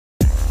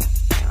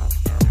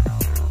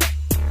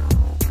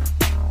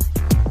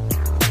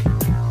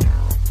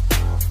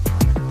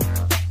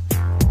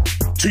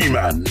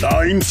T-Man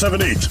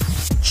 978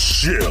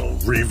 Chill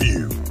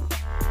Review.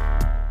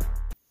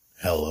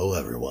 Hello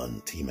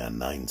everyone, T-Man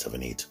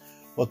 978.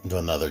 Welcome to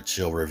another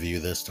chill review.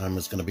 This time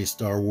it's going to be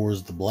Star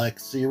Wars The Black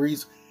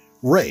Series,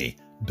 Rey,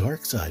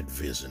 Darkside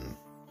Vision,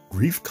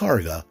 Greef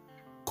Karga,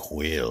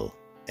 Kuiil,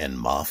 and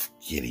Moff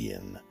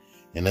Gideon.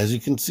 And as you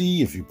can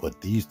see, if you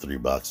put these three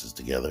boxes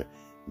together,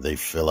 they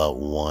fill out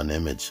one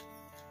image.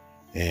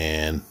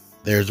 And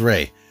there's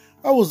Rey.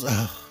 I was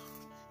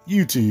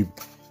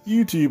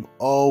YouTube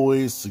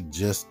always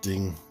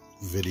suggesting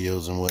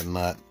videos and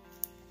whatnot.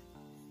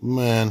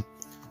 Man,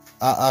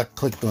 I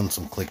clicked on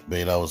some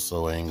clickbait. I was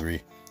so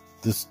angry.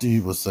 This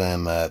dude was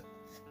saying that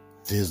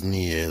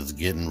Disney is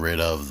getting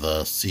rid of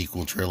the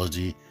sequel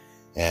trilogy,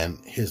 and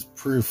his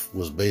proof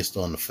was based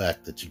on the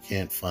fact that you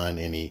can't find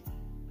any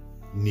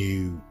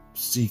new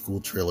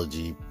sequel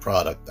trilogy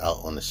product out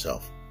on the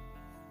shelf.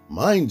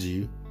 Mind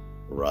you,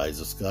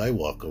 Rise of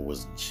Skywalker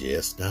was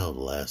just out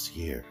last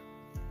year.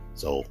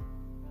 So,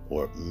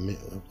 or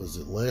was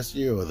it last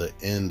year or the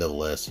end of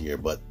last year?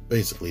 But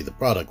basically the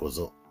product was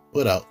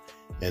put out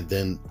and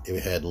then it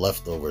had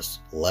leftovers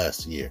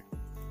last year.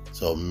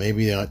 So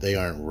maybe they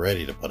aren't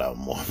ready to put out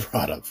more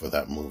product for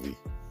that movie.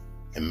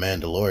 And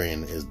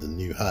Mandalorian is the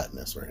new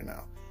hotness right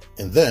now.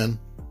 And then,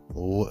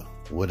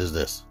 what is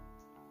this?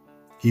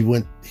 He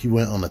went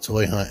on a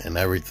toy hunt and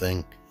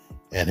everything,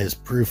 and his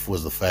proof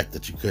was the fact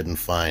that you couldn't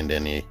find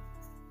any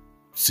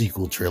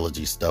sequel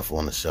trilogy stuff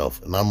on the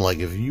shelf. And I'm like,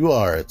 if you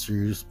are a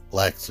true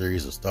Black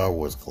Series of Star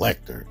Wars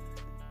collector,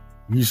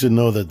 you should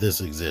know that this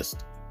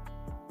exists.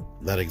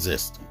 That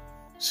exists.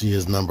 She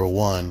is number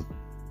one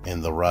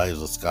in the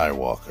Rise of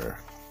Skywalker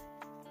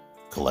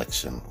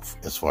collection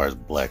as far as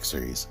Black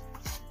Series.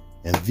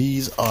 And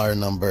these are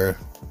number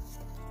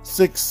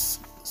 6,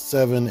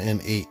 7,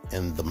 and 8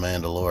 in the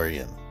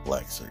Mandalorian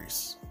Black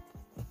Series.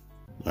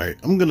 Alright,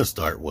 I'm going to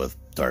start with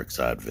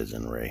Darkside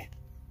Vision Rey.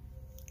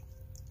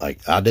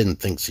 Like, I didn't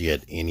think she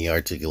had any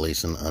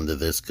articulation under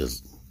this,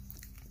 because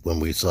when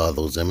we saw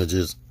those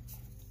images,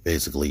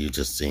 basically you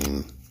just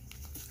seen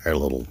her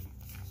little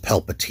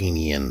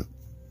Palpatinian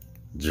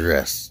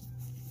dress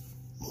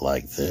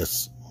like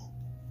this.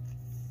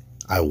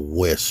 I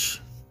wish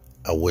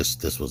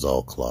this was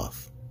all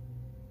cloth.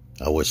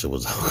 I wish it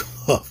was all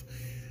cloth.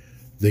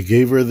 They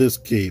gave her this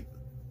cape,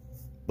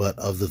 but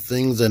of the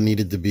things that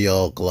needed to be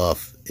all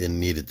cloth, it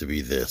needed to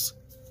be this.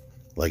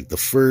 Like the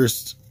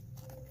first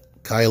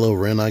Kylo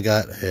Ren I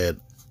got had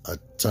a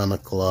ton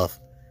of cloth.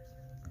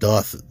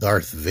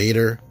 Darth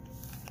Vader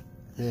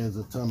has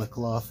a ton of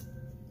cloth.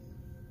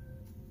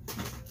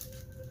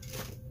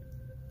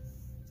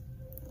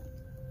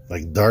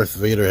 Like Darth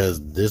Vader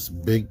has this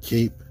big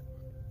cape,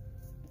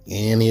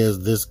 and he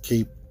has this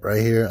cape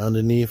right here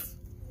underneath.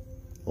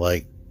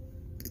 Like,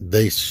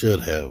 they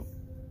should have.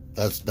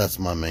 That's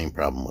my main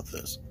problem with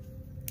this.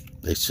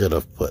 They should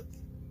have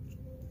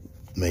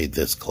made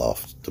this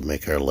cloth to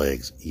make her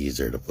legs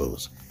easier to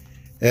pose.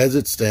 As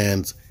it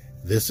stands,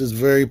 this is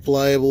very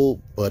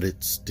pliable, but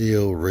it's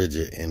still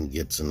rigid and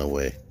gets in the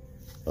way.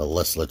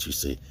 Let's let you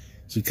see.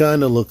 She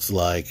kind of looks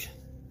like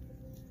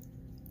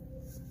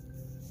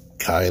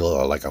Kylo,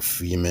 or like a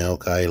female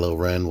Kylo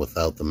Ren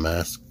without the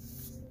mask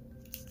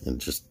and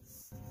just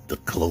the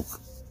cloak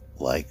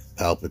like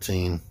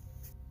Palpatine.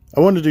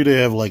 I wonder, do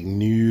they have like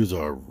news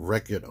or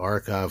record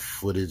archive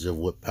footage of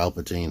what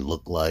Palpatine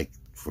looked like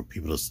for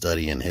people to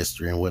study in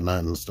history and whatnot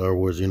in the Star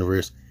Wars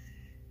universe?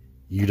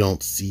 You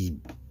don't see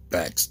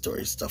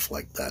backstory stuff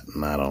like that,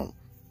 and I don't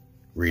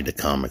read the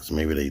comics.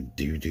 Maybe they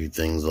do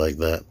things like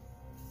that.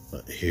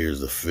 But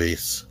here's the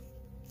face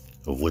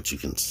of what you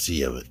can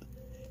see of it.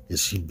 Is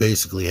she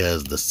basically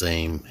has the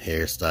same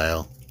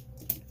hairstyle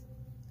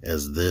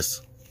as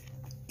this,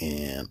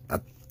 and I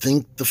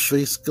think the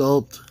face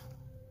sculpt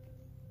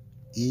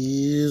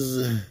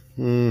is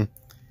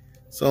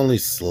it's only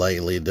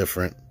slightly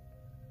different.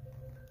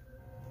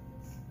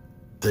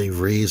 They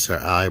raised her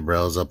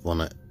eyebrows up on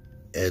the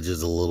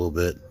edges a little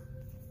bit,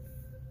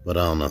 but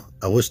I don't know.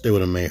 I wish they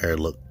would have made her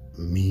look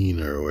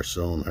meaner or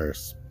shown her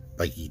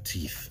spiky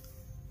teeth.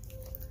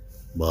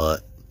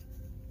 But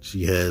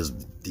she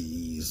has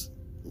these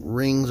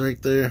rings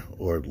right there,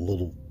 or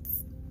little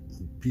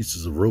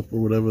pieces of rope or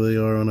whatever they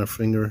are on her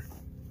finger.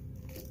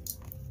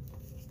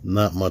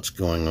 Not much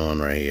going on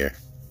right here.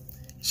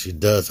 She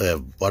does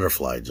have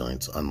butterfly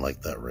joints,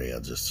 unlike that Rey I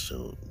just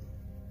showed.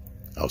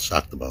 I was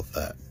shocked about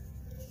that.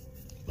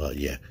 But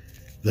yeah,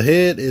 the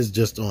head is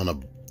just on a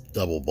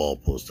double ball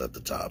post at the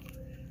top,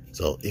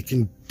 so it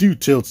can do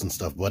tilts and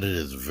stuff, but it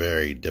is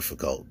very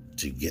difficult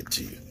to get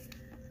to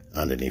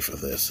underneath of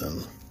this.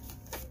 And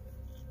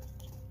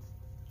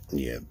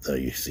yeah, there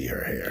you see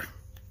her hair.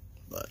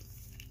 But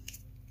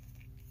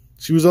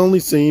she was only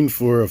seen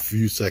for a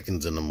few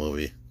seconds in the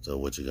movie, so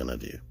what you gonna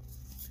do?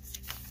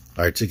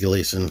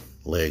 Articulation,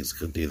 legs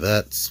could do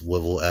that.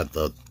 Swivel at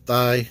the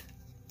thigh.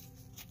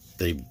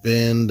 They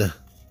bend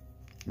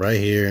right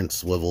here and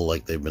swivel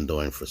like they've been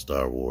doing for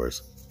Star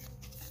Wars.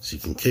 She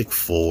can kick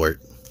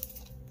forward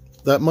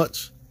that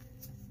much,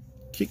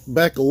 kick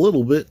back a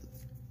little bit.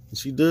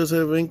 She does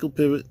have ankle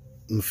pivot,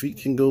 and the feet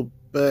can go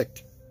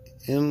back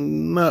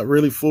and not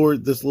really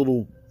forward. This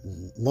little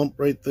lump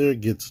right there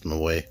gets in the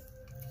way.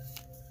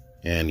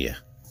 And yeah,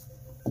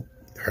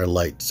 her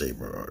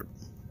lightsaber, or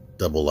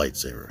double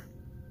lightsaber,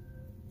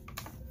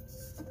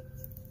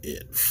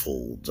 it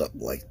folds up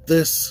like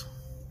this.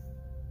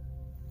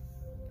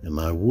 And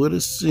I would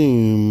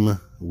assume,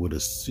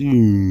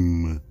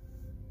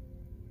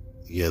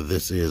 yeah,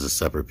 this is a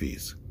separate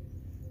piece.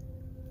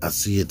 I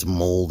see it's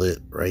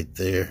molded right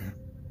there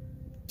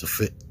to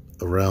fit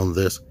around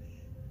this.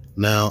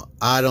 Now,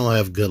 I don't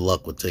have good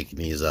luck with taking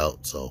these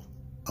out, so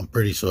I'm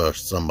pretty sure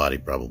somebody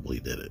probably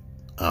did it.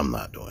 I'm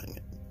not doing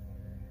it.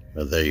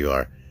 But there you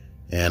are.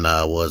 And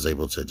I was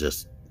able to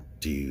just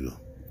do,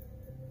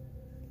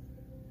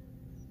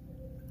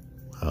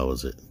 how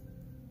is it?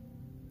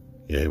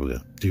 Yeah, here we go.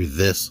 Do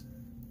this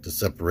to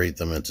separate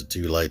them into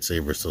two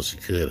lightsabers, so she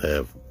could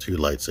have two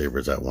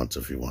lightsabers at once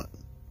if you want.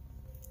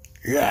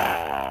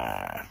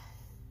 Yeah!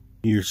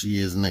 Here she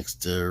is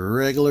next to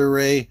regular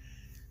Rey.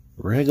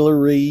 Regular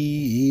Rey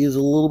is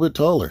a little bit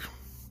taller.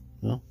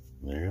 Well,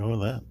 there you go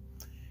with that.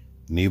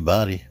 New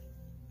body.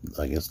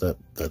 I guess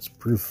that's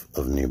proof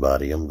of new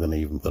body. I'm going to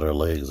even put her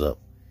legs up.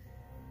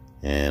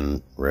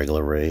 And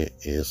regular Rey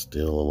is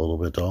still a little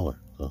bit taller.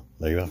 So,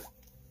 there you go.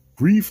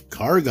 Greef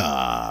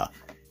Karga.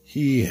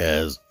 He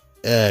has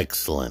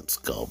excellent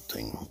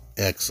sculpting.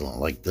 Excellent.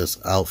 Like this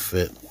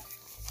outfit.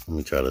 Let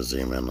me try to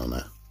zoom in on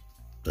that.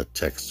 The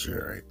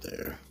texture right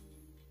there.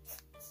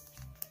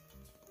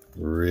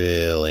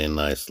 Really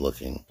nice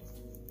looking.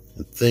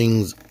 And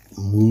things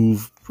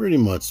move pretty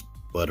much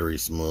buttery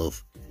smooth.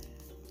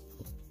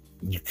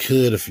 You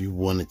could, if you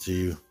wanted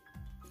to,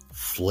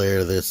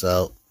 flare this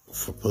out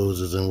for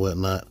poses and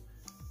whatnot.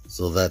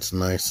 So that's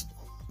nice.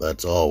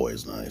 That's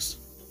always nice.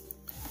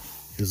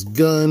 His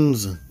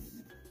guns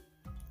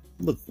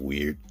look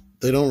weird.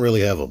 They don't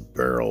really have a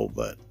barrel,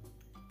 but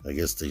I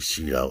guess they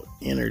shoot out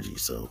energy,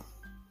 so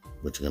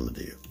what you gonna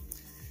do?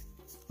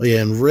 Oh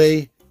yeah, and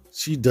Rey,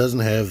 she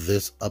doesn't have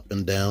this up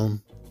and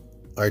down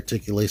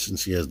articulation.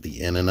 She has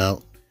the in and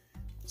out.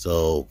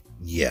 So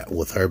yeah,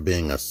 with her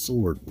being a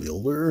sword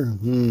wielder,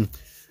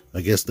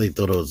 I guess they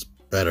thought it was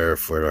better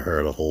for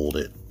her to hold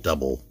it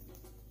double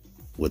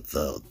with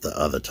the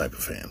other type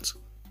of hands.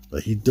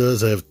 But he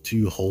does have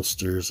two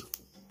holsters,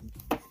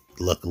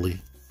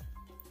 luckily.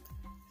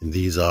 And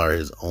these are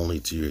his only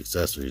two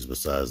accessories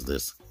besides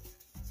this,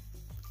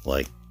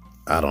 like,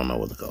 I don't know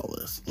what to call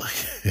this,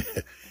 like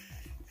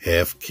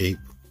half cape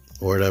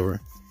or whatever.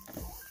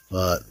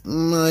 But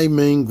my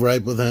main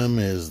gripe with him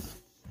is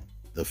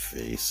the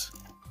face.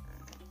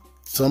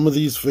 Some of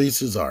these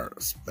faces are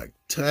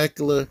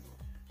spectacular.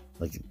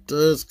 Like, it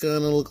does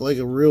kind of look like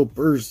a real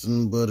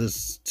person, but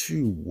it's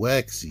too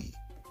waxy.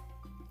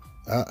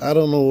 I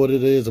don't know what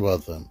it is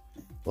about them.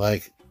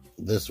 Like,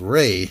 this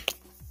Rey,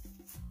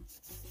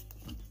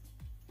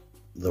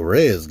 the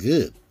Rey is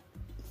good.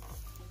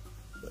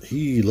 But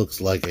he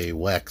looks like a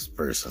wax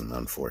person,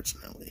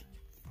 unfortunately.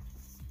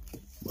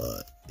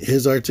 But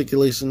his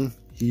articulation,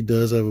 he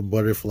does have a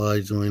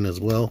butterfly joint as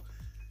well.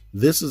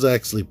 This is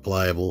actually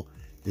pliable.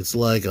 It's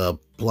like a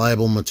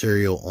pliable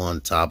material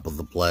on top of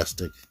the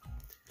plastic.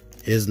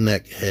 His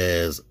neck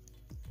has,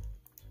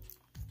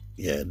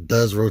 yeah, it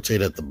does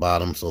rotate at the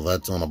bottom, so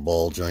that's on a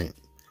ball joint.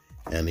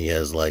 And he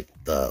has like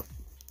the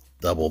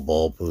double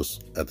ball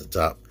post at the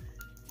top.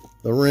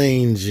 The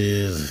range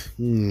is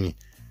a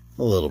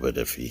little bit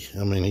iffy.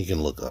 I mean, he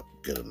can look up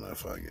good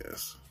enough, I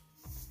guess.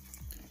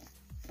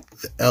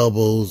 The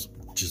elbows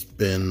just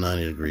bend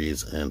 90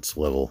 degrees and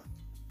swivel.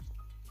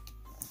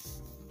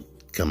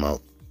 Come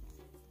out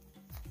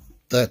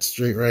that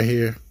straight right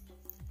here.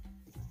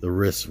 The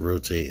wrists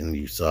rotate, and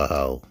you saw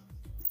how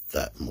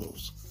that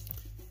moves.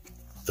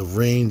 The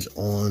range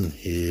on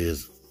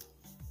his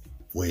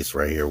waist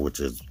right here, which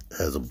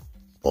has a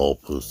ball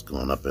post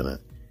going up in it.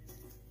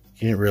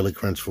 Can't really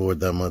crunch forward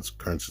that much,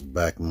 crunches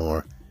back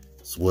more.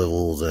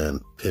 Swivels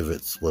and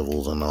pivot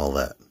swivels and all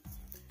that.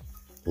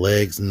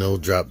 Legs, no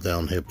drop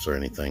down hips or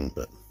anything,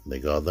 but they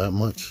got that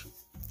much.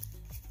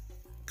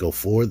 Go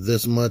forward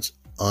this much,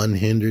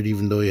 unhindered,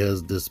 even though he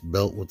has this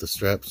belt with the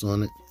straps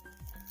on it.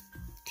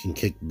 Can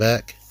kick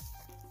back.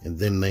 And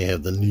then they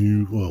have the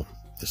new, well,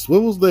 the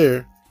swivels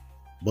there,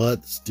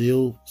 but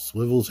still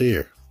swivels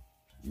here,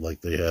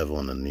 like they have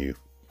on the new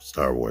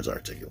Star Wars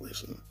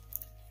articulation.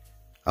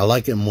 I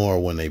like it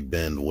more when they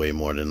bend way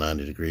more than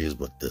 90 degrees,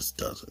 but this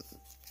doesn't.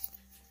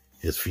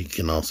 His feet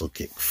can also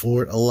kick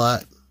forward a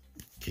lot,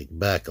 kick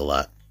back a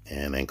lot,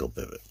 and ankle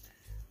pivot.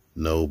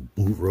 No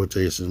boot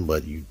rotation,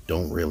 but you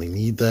don't really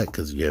need that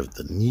because you have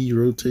the knee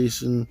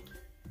rotation.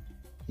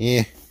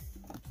 Yeah,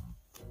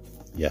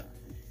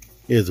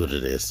 here's what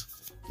it is.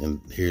 And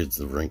here's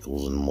the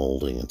wrinkles and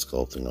molding and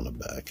sculpting on the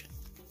back.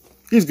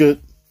 He's good.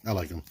 I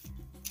like him.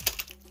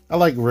 I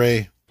like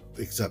Rey,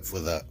 except for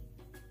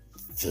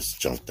this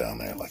junk down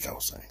there, like I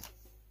was saying.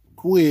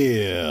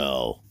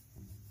 Kuiil.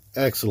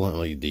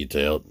 Excellently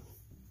detailed.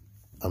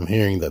 I'm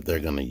hearing that they're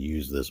going to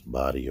use this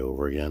body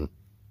over again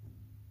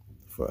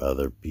for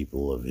other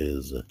people of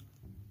his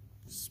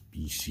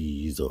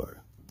species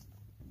or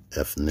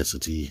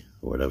ethnicity,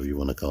 or whatever you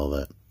want to call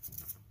that.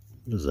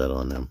 What is that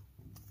on them?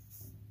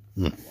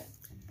 But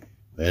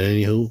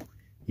anywho,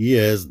 he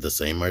has the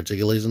same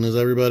articulation as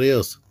everybody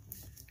else,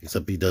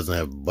 except he doesn't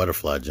have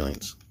butterfly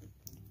joints.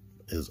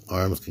 His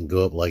arms can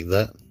go up like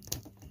that.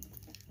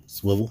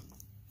 Swivel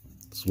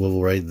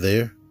right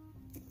there.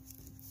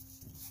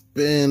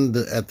 Bend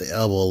at the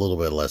elbow a little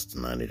bit less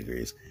than 90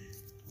 degrees.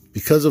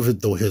 Because of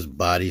it, though, his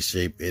body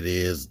shape, it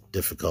is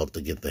difficult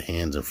to get the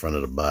hands in front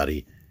of the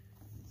body.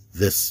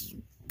 This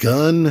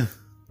gun,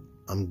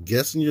 I'm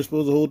guessing you're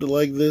supposed to hold it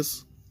like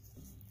this,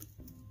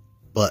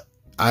 but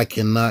I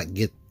cannot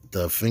get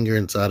the finger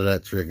inside of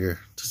that trigger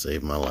to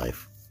save my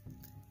life.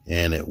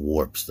 And it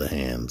warps the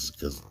hands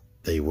because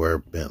they were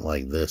bent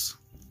like this.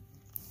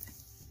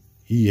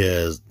 He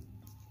has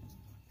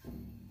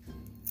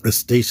a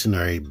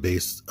stationary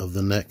base of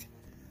the neck,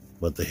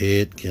 but the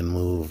head can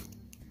move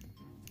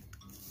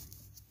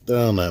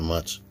down that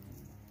much,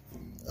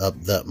 up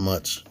that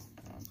much,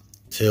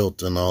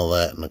 tilt and all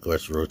that, and of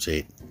course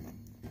rotate.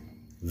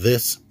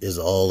 This is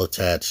all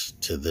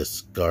attached to this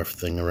scarf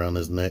thing around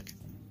his neck.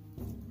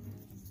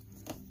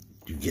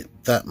 You get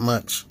that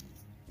much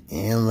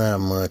and that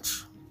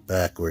much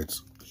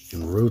backwards. You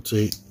can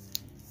rotate.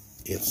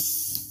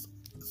 It's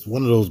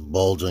one of those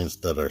ball joints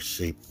that are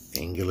shaped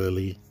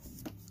angularly,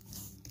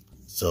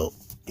 so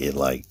it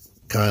like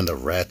kind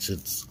of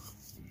ratchets,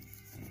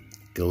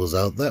 goes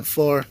out that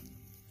far,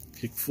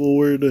 kick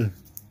forward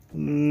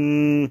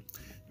 90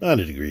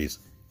 degrees.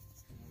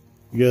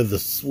 You have the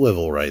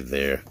swivel right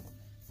there,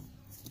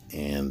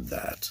 and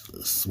that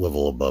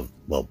swivel above,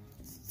 well,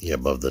 yeah,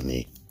 above the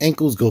knee.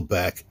 Ankles go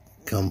back,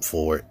 come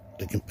forward.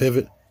 They can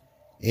pivot,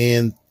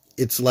 and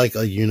it's like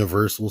a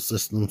universal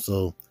system,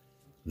 so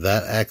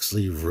that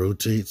actually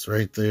rotates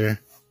right there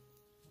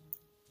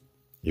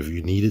if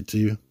you need it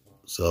to.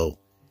 So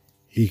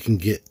he can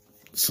get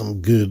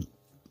some good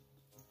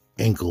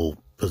ankle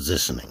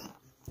positioning.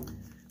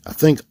 I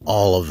think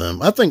all of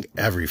them, I think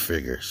every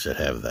figure should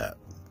have that,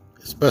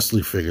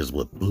 especially figures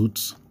with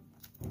boots.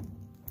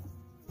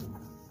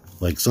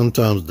 Like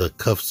sometimes the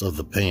cuffs of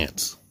the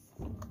pants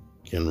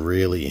can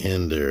really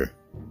hinder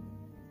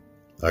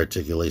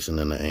articulation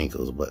in the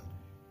ankles, but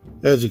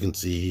as you can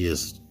see, he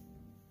is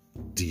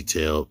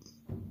detailed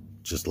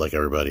just like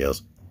everybody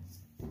else.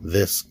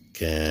 This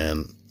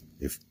can,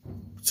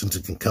 since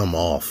it can come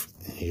off,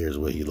 here's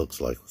what he looks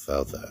like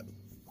without that.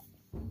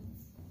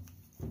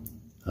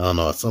 I don't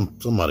know,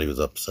 somebody was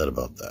upset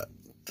about that.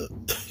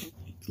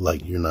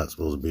 Like, you're not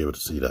supposed to be able to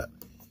see that.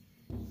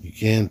 You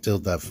can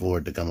tilt that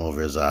forward to come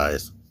over his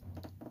eyes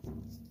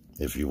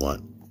if you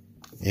want.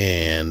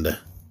 And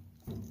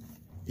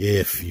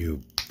if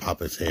you pop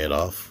his head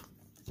off,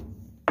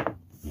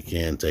 you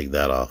can take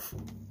that off.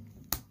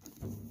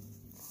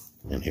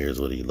 And here's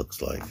what he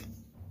looks like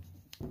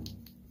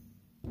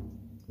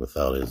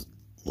without his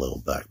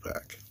little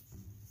backpack.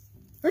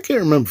 I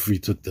can't remember if he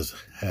took this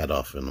hat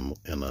off in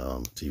a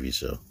TV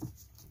show.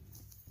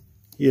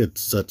 He had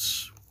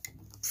such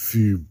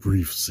few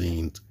brief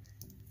scenes.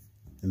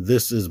 And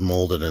this is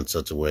molded in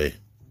such a way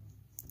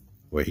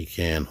where he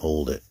can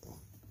hold it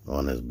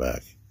on his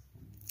back.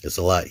 It's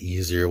a lot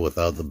easier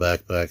without the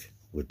backpack,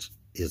 which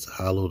is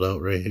hollowed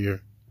out right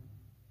here.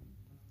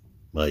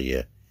 But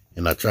yeah,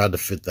 and I tried to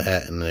fit the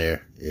hat in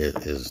there.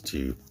 It is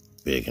too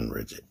big and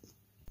rigid.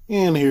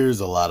 And here's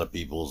a lot of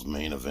people's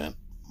main event,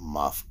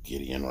 Moff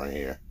Gideon right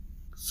here.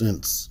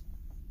 Since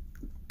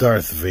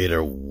Darth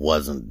Vader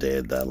wasn't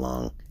dead that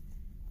long,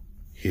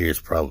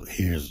 here's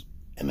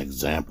an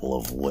example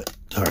of what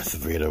Darth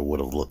Vader would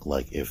have looked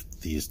like if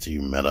these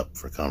two met up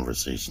for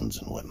conversations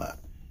and whatnot.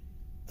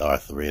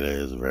 Darth Vader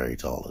is very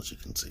tall, as you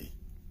can see.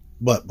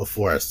 But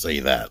before I say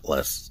that,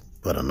 let's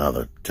put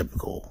another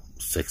typical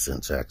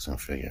 6-inch action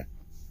figure.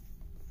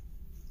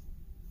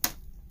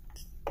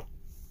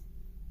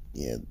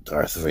 Yeah,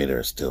 Darth Vader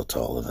is still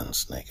taller than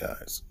Snake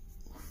Eyes.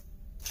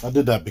 I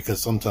did that because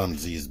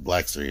sometimes these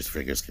Black Series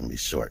figures can be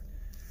short.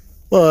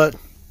 But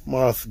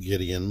Moff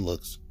Gideon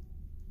looks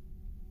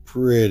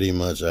pretty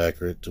much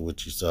accurate to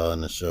what you saw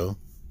in the show.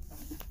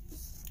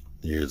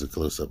 Here's a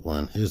close-up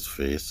on his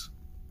face.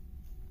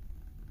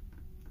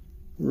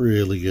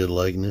 Really good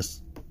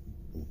likeness.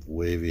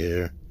 Wavy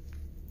hair.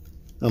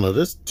 I don't know,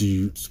 this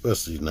dude,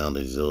 especially now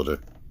that he's older,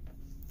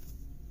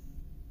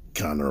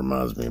 kind of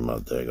reminds me of my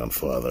daggone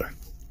father.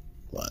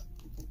 But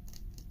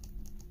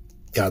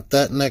got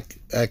that neck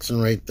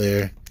action right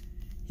there.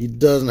 He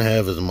doesn't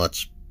have as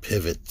much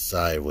pivot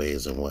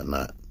sideways and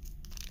whatnot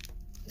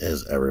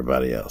as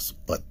everybody else.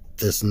 But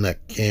this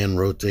neck can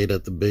rotate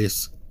at the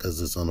base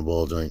because it's on the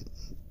ball joint.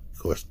 Of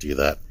course, do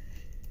that.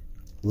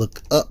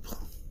 Look up.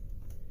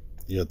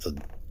 You have to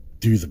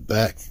do the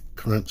back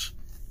crunch.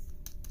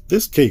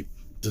 This cape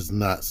does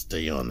not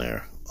stay on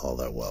there all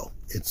that well.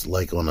 It's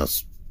like on a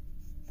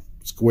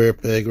square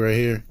peg right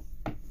here.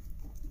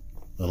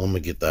 But let me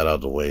get that out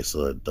of the way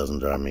so it doesn't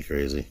drive me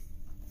crazy.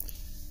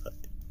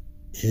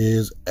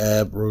 His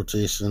ab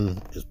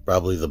rotation is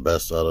probably the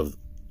best out of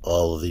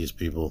all of these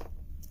people.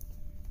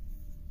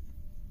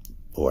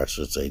 Or I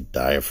should say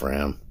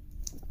diaphragm.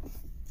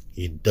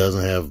 He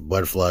doesn't have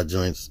butterfly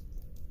joints.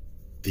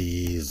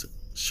 These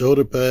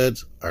shoulder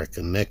pads are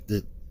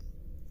connected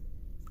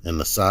in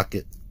the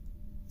socket.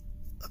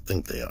 I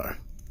think they are.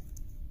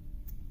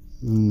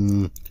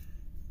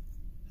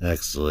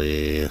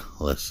 Actually,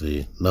 let's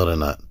see. No, they're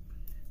not.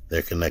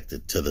 They're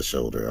connected to the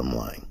shoulder. I'm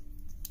lying.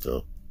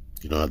 So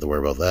you don't have to worry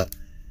about that.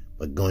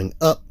 But going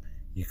up,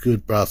 you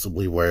could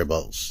possibly worry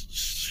about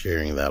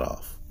shearing that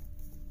off.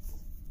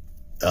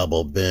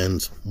 Elbow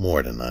bends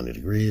more than 90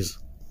 degrees.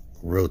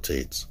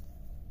 Rotates.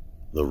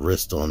 The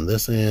wrist on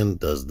this hand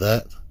does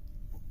that.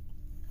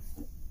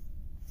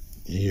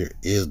 Here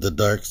is the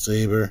dark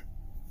saber.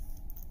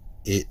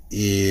 It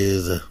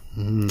is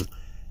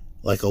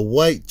like a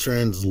white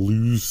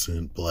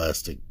translucent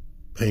plastic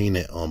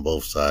painted on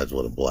both sides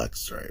with a black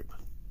stripe.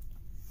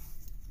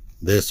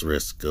 This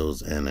wrist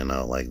goes in and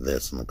out like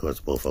this, and of course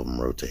both of them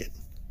rotate.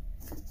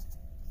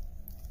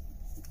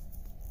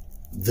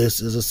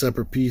 This is a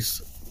separate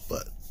piece,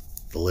 but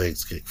the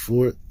legs kick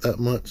forward that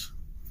much,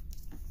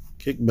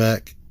 kick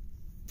back,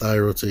 thigh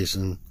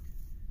rotation,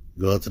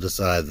 go out to the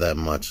side that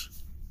much.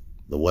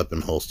 The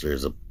weapon holster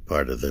is a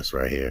part of this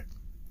right here.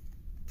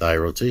 Thigh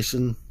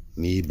rotation,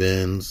 knee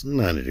bends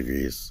 90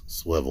 degrees,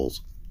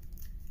 swivels.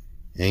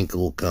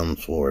 Ankle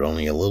comes forward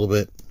only a little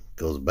bit,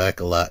 goes back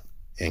a lot,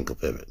 ankle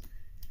pivot.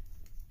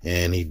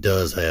 And he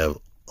does have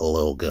a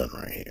little gun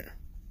right here.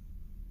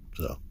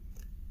 So,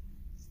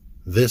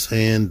 this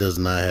hand does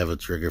not have a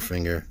trigger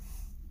finger.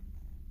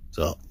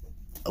 So,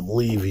 I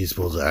believe he's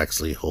supposed to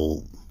actually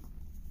hold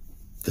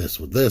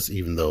this with this,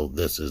 even though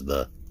this is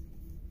the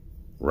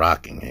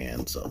rocking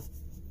hand. So,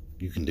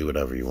 you can do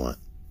whatever you want.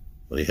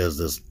 But he has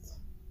this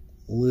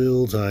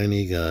little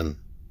tiny gun,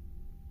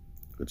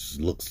 which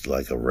looks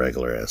like a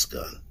regular ass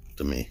gun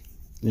to me.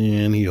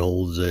 And he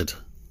holds it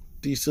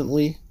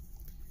decently.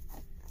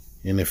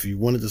 And if you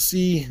wanted to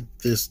see,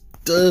 this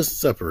does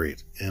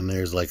separate. And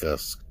there's like a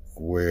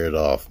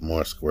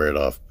more squared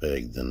off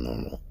peg than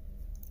normal.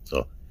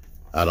 So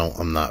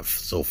I'm not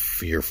so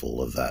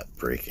fearful of that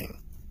breaking.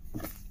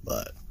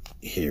 But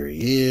here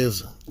he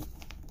is,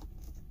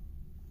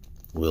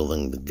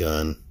 wielding the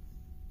gun.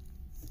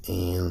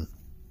 And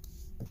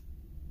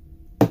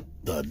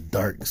the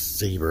dark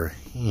saber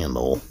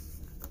handle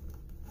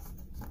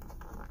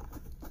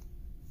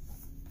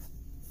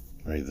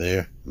right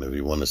there. Maybe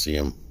you want to see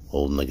him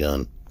holding the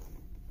gun.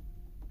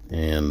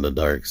 And the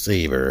dark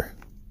saber.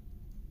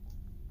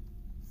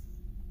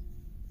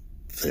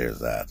 There's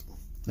that.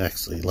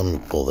 Actually, let me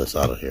pull this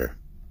out of here,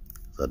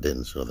 because I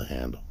didn't show the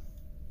handle.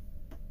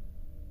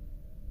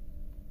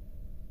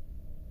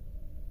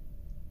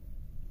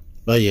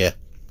 But yeah,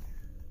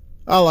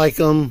 I like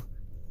them.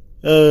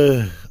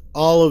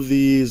 All of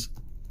these,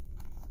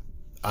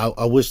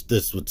 I wish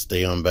this would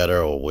stay on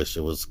better, or wish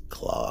it was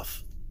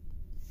cloth.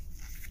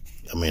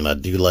 I mean, I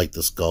do like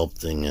the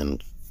sculpting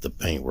and the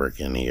paintwork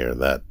in here.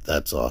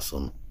 That's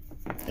awesome.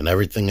 And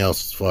everything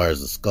else as far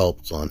as the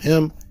sculpts on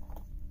him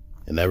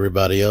and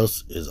everybody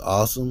else is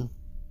awesome.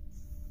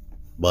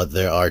 But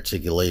their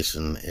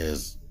articulation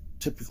is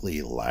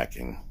typically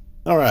lacking.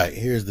 Alright,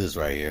 here's this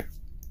right here.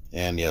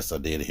 And yes, I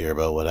did hear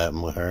about what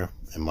happened with her.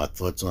 And my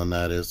thoughts on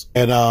that is,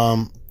 and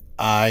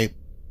I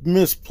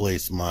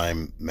misplaced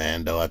my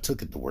Mando. I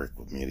took it to work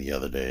with me the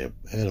other day.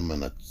 I had him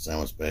in a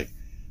sandwich bag.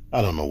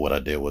 I don't know what I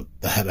did with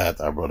that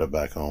after I brought it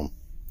back home.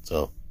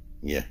 So,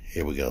 yeah,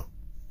 here we go.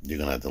 You're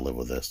going to have to live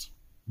with this.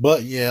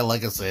 But, yeah,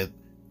 like I said,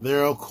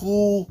 they're all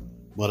cool,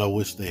 but I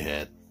wish they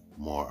had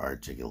more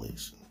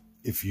articulation.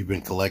 If you've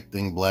been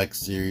collecting Black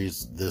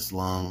Series this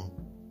long,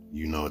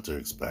 you know what to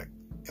expect.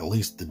 At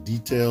least the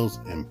details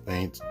and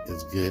paint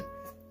is good.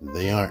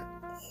 They aren't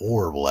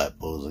horrible at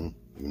posing,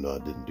 even though I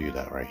didn't do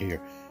that right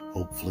here.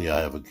 Hopefully I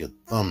have a good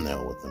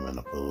thumbnail with them in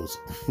a pose.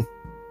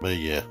 But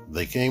yeah,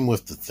 they came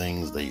with the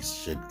things they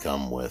should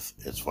come with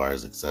as far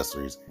as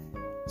accessories.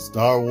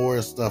 Star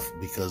Wars stuff,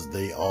 because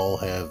they all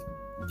have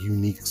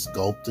unique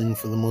sculpting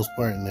for the most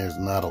part, and there's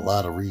not a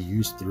lot of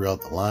reuse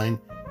throughout the line.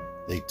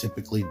 They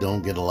typically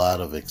don't get a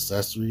lot of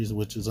accessories,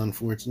 which is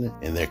unfortunate.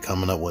 And they're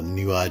coming up with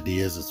new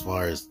ideas as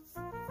far as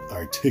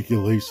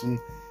articulation,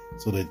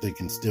 so that they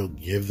can still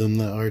give them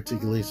the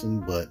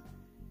articulation, but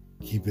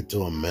keep it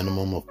to a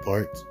minimum of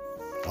parts.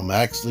 I'm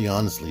actually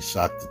honestly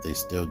shocked that they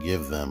still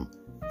give them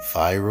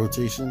thigh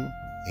rotation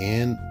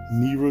and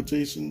knee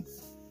rotation,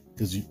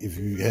 because if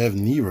you have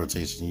knee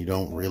rotation, you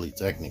don't really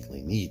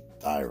technically need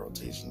thigh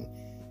rotation,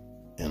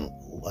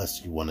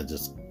 unless you want to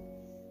just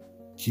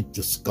keep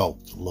the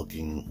sculpt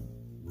looking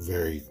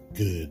very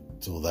good.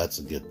 So that's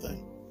a good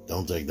thing.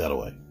 Don't take that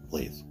away,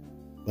 please.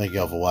 Thank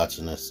y'all for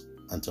watching this.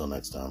 Until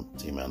next time,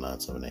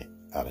 T-Man978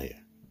 out of here.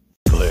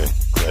 Click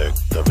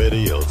the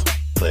videos.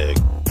 Click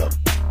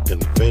the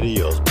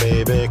videos,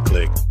 baby.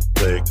 Click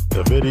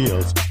the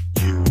videos.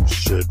 You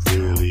should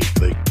really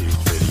click these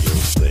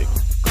videos.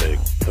 Click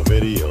the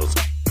videos.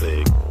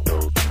 Click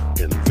those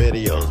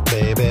videos,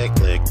 baby.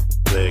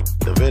 Click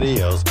the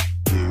videos.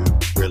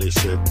 You really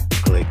should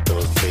click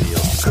those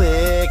videos.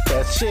 Click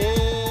that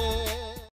shit.